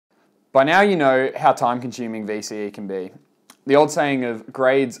By now you know how time-consuming VCE can be. The old saying of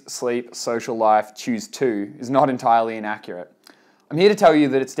grades, sleep, social life, choose two is not entirely inaccurate. I'm here to tell you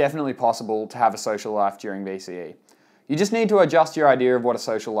that it's definitely possible to have a social life during VCE. You just need to adjust your idea of what a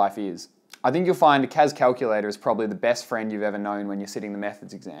social life is. I think you'll find a CAS calculator is probably the best friend you've ever known when you're sitting the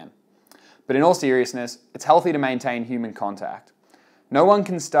methods exam. But in all seriousness, it's healthy to maintain human contact. No one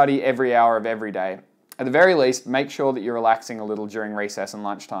can study every hour of every day. At the very least, make sure that you're relaxing a little during recess and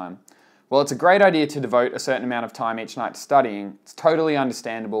lunchtime. While it's a great idea to devote a certain amount of time each night to studying, it's totally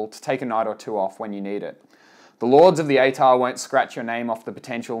understandable to take a night or two off when you need it. The lords of the ATAR won't scratch your name off the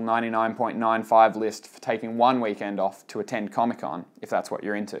potential 99.95 list for taking one weekend off to attend Comic-Con, if that's what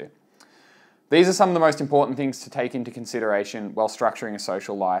you're into. These are some of the most important things to take into consideration while structuring a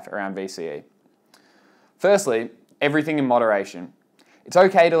social life around VCE. Firstly, everything in moderation. It's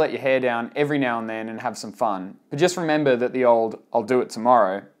okay to let your hair down every now and then and have some fun, but just remember that the old "I'll do it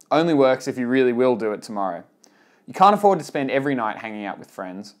tomorrow" only works if you really will do it tomorrow. You can't afford to spend every night hanging out with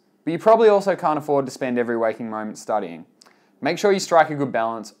friends, but you probably also can't afford to spend every waking moment studying. Make sure you strike a good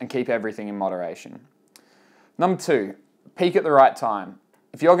balance and keep everything in moderation. Number 2, peak at the right time.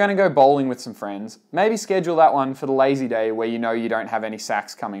 If you're going to go bowling with some friends, maybe schedule that one for the lazy day where you know you don't have any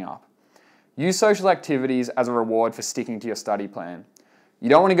sacks coming up. Use social activities as a reward for sticking to your study plan. You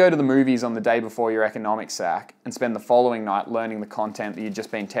don't want to go to the movies on the day before your economics sack and spend the following night learning the content that you've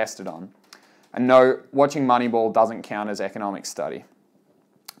just been tested on. And no, watching Moneyball doesn't count as economics study.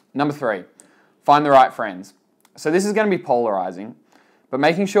 Number 3, find the right friends. So this is going to be polarizing, but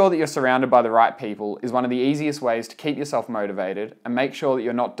making sure that you're surrounded by the right people is one of the easiest ways to keep yourself motivated and make sure that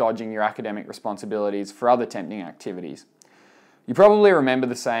you're not dodging your academic responsibilities for other tempting activities. You probably remember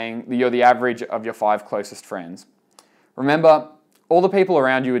the saying that you're the average of your 5 closest friends. Remember, all the people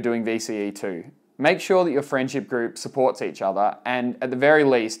around you are doing VCE too. Make sure that your friendship group supports each other and at the very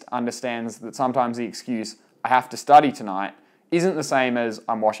least understands that sometimes the excuse, "I have to study tonight," isn't the same as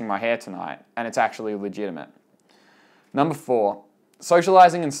 "I'm washing my hair tonight," and it's actually legitimate. Number 4,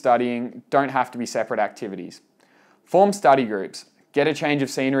 socializing and studying don't have to be separate activities. Form study groups. Get a change of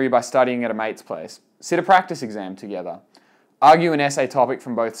scenery by studying at a mate's place. Sit a practice exam together. Argue an essay topic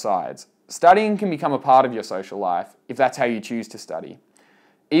from both sides. Studying can become a part of your social life if that's how you choose to study.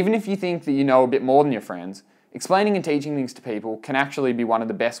 Even if you think that you know a bit more than your friends, explaining and teaching things to people can actually be one of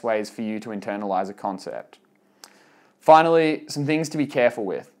the best ways for you to internalize a concept. Finally, some things to be careful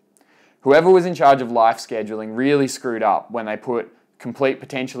with. Whoever was in charge of life scheduling really screwed up when they put complete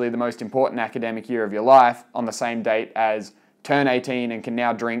potentially the most important academic year of your life on the same date as turn 18 and can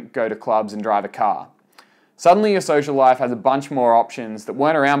now drink, go to clubs and drive a car. Suddenly your social life has a bunch more options that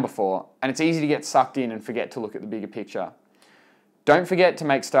weren't around before, and it's easy to get sucked in and forget to look at the bigger picture. Don't forget to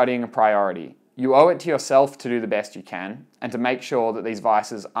make studying a priority. You owe it to yourself to do the best you can, and to make sure that these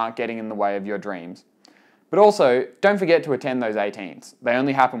vices aren't getting in the way of your dreams. But also, don't forget to attend those 18s. They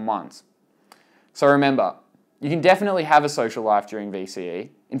only happen once. So remember, you can definitely have a social life during VCE.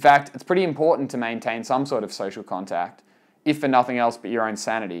 In fact, it's pretty important to maintain some sort of social contact, if for nothing else but your own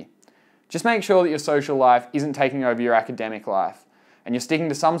sanity. Just make sure that your social life isn't taking over your academic life, and you're sticking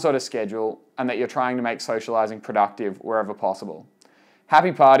to some sort of schedule, and that you're trying to make socializing productive wherever possible.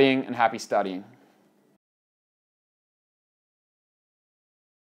 Happy partying and happy studying.